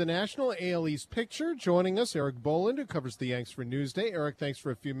for a look at the National AL East picture. Joining us, Eric Boland, who covers the Yanks for Newsday. Eric, thanks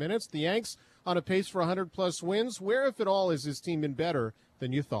for a few minutes. The Yanks on a pace for 100-plus wins. Where, if at all, has his team been better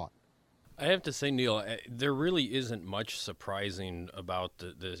than you thought? I have to say, Neil, there really isn't much surprising about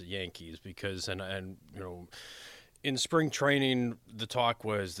the Yankees because, and in spring training, the talk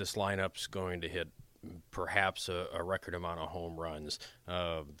was this lineup's going to hit perhaps a record amount of home runs.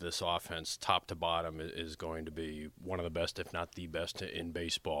 This offense, top to bottom, is going to be one of the best, if not the best, in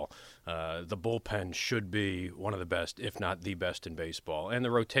baseball. The bullpen should be one of the best, if not the best, in baseball. And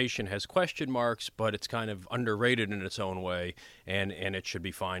the rotation has question marks, but it's kind of underrated in its own way, and it should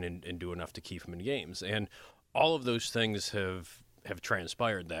be fine and do enough to keep them in games. And all of those things have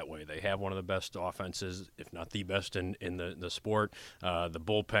transpired that way. They have one of the best offenses, if not the best in the sport. The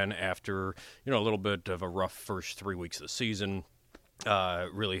bullpen, after a little bit of a rough first 3 weeks of the season,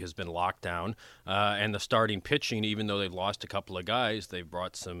 really has been locked down. And the starting pitching, even though they've lost a couple of guys, they've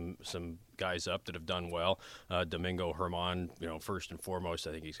brought some guys up that have done well. Domingo Germán, first and foremost,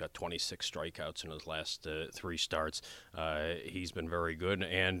 I think he's got 26 strikeouts in his last 3 starts. He's been very good.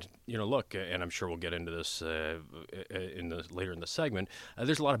 And, look, and I'm sure we'll get into this later in the segment,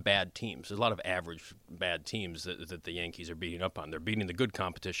 there's a lot of bad teams. There's a lot of average bad teams that the Yankees are beating up on. They're beating the good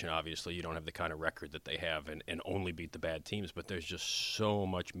competition, obviously. You don't have the kind of record that they have and only beat the bad teams, but there's just so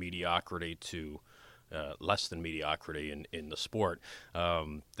much mediocrity to less than mediocrity in the sport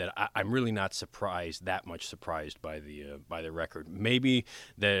that I'm really not that much surprised by the record. Maybe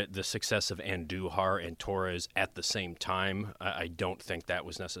the success of Andujar and Torres at the same time, I don't think that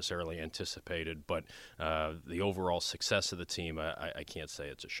was necessarily anticipated, but the overall success of the team, I can't say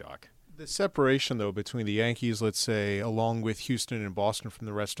it's a shock. The separation, though, between the Yankees, let's say, along with Houston and Boston from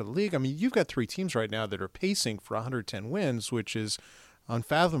the rest of the league, I mean, you've got 3 teams right now that are pacing for 110 wins, which is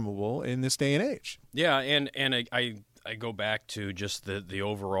unfathomable in this day and age. Yeah, and I go back to just the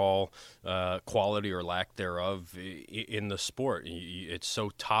overall quality or lack thereof in the sport. It's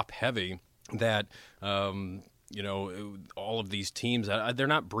so top heavy that all of these teams, they're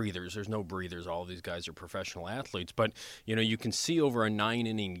not breathers. There's no breathers. All of these guys are professional athletes, but you can see over a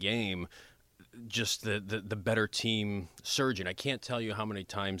 9-inning game just the better team surging. I can't tell you how many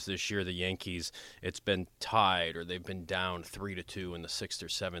times this year the Yankees, it's been tied or they've been down 3-2 in the 6th or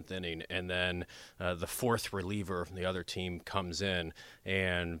 7th inning, and then the fourth reliever from the other team comes in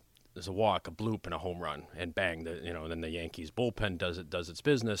and there's a walk, a bloop, and a home run, and bang, then the Yankees bullpen does its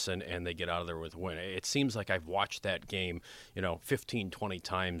business, and they get out of there with a win. It seems like I've watched that game, 15, 20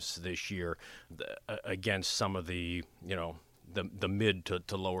 times this year against some of the mid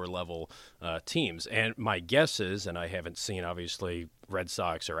to lower level teams. And my guess is, and I haven't seen, obviously, Red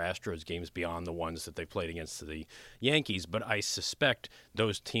Sox or Astros games beyond the ones that they played against the Yankees, but I suspect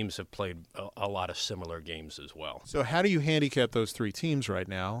those teams have played a lot of similar games as well. So how do you handicap those three teams right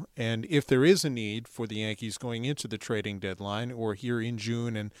now? And if there is a need for the Yankees going into the trading deadline or here in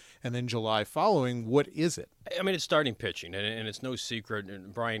June and then July following, what is it? I mean, it's starting pitching, and it's no secret.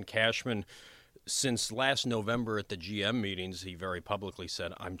 And Brian Cashman, since last November at the GM meetings, he very publicly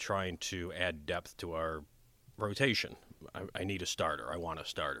said, I'm trying to add depth to our rotation. I need a starter. I want a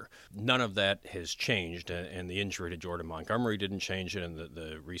starter. None of that has changed, and the injury to Jordan Montgomery didn't change it, and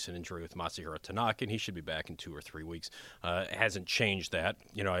the recent injury with Masahiro Tanaka, and he should be back in 2 or 3 weeks, hasn't changed that.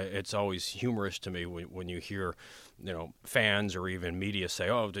 It's always humorous to me when you hear fans or even media say,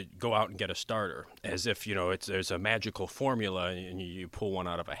 to go out and get a starter, as if, there's a magical formula and you pull one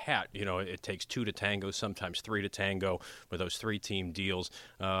out of a hat. It takes 2 to tango, sometimes 3 to tango with those 3-team deals.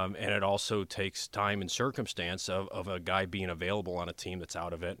 And it also takes time and circumstance of a guy being available on a team that's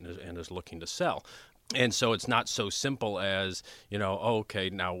out of it and is looking to sell. And so it's not so simple as, okay,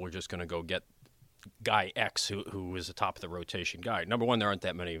 now we're just going to go get guy X who is the top of the rotation guy. Number one, there aren't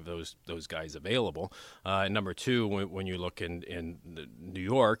that many of those guys available. And number two, when you look in New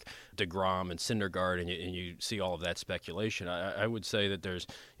York, DeGrom and Syndergaard, and you see all of that speculation, I would say that there's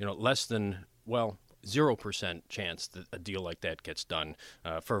less than 0% chance that a deal like that gets done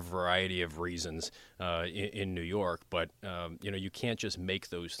for a variety of reasons in New York. But you can't just make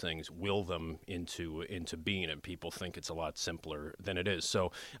those things, will them into being, and people think it's a lot simpler than it is.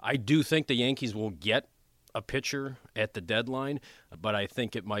 So I do think the Yankees will get a pitcher at the deadline, but I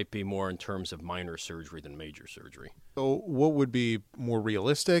think it might be more in terms of minor surgery than major surgery. So what would be more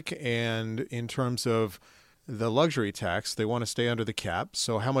realistic? And in terms of the luxury tax, they want to stay under the cap.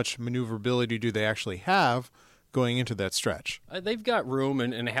 So how much maneuverability do they actually have going into that stretch? They've got room,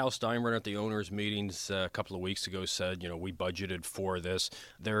 and Hal Steinbrenner at the owners' meetings a couple of weeks ago said, we budgeted for this.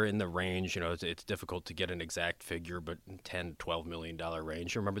 They're in the range. It's difficult to get an exact figure, but $10, $12 million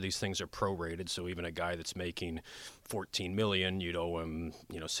range. Remember, these things are prorated, so even a guy that's making $14 million, you'd owe him,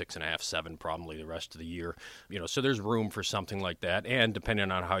 6.5, $7 million probably the rest of the year. So there's room for something like that. And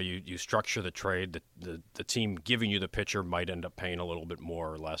depending on how you structure the trade, the team giving you the pitcher might end up paying a little bit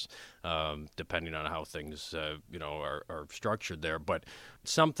more or less, depending on how things are structured there. But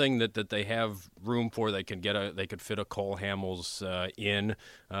something that they have room for, they could fit a Cole Hamels in,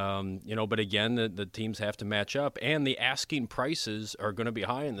 but again, the teams have to match up, and the asking prices are going to be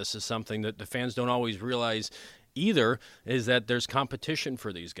high, and this is something that the fans don't always realize either, is that there's competition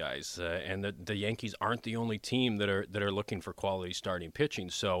for these guys, and the Yankees aren't the only team that are looking for quality starting pitching.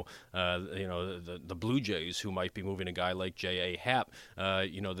 So, the Blue Jays, who might be moving a guy like J.A. Happ,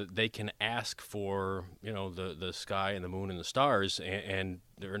 they can ask for the sky and the moon and the stars, and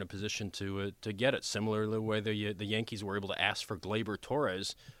they're in a position to get it. Similar to the way the Yankees were able to ask for Gleyber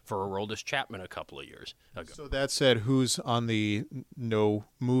Torres for Aroldis Chapman a couple of years ago. So that said, who's on the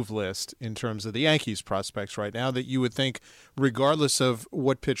no-move list in terms of the Yankees prospects right now that you would think, regardless of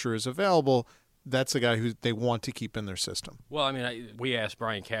what pitcher is available, that's a guy who they want to keep in their system? Well, I mean, we asked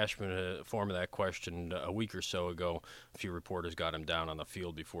Brian Cashman a form of that question a week or so ago. A few reporters got him down on the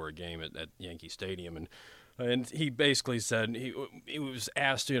field before a game at Yankee Stadium, and he basically said, he was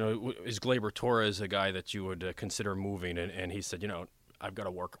asked, is Gleyber Torres a guy that you would consider moving? And he said, I've got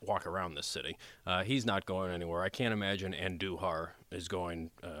to walk around this city. He's not going anywhere. I can't imagine Andujar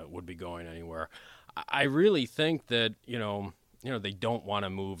would be going anywhere. I really think that, they don't want to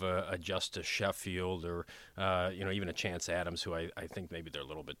move a Justice Sheffield or, even a Chance Adams, who I think maybe they're a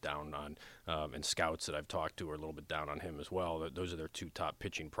little bit down on, and scouts that I've talked to are a little bit down on him as well. Those are their two top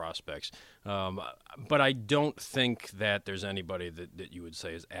pitching prospects. But I don't think that there's anybody that you would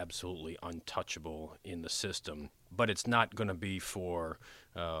say is absolutely untouchable in the system. But it's not going to be for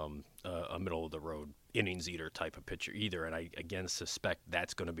a middle-of-the-road innings eater type of pitcher either, and I again suspect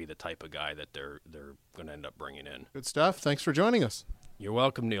that's going to be the type of guy that they're going to end up bringing in. Good stuff. Thanks for joining us. You're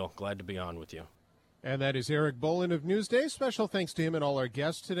welcome, Neil. Glad to be on with you. And that is Eric Bolin of Newsday. Special thanks to him and all our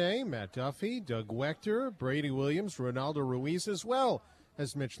guests today, Matt Duffy, Doug Wechter, Brady Williams, Ronaldo Ruiz, as well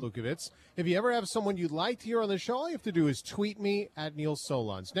as Mitch Lukovitz. If you ever have someone you'd like to hear on the show, all you have to do is tweet me at Neil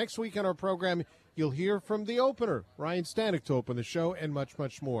Solondz. Next week on our program, you'll hear from the opener, Ryan Stanek, to open the show, and much,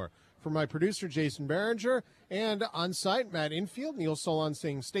 much more. For my producer, Jason Behringer, and on site, Matt Infield, Neil Solondz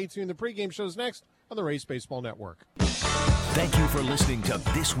saying stay tuned. The pregame show's next on the Rays Baseball Network. Thank you for listening to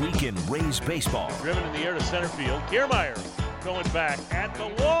This Week in Rays Baseball. Driven in the air to center field. Kiermaier going back at the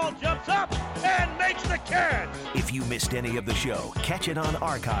wall, jumps up and makes the catch. If you missed any of the show, catch it on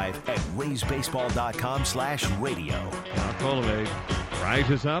archive at raysbaseball.com/radio. Now Colomé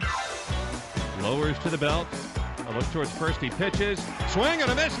rises up, lowers to the belt. A look towards first, he pitches. Swing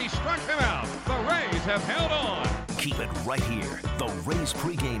and a miss, he struck him out. The Rays have held on. Keep it right here. The Rays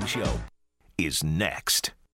pregame show is next.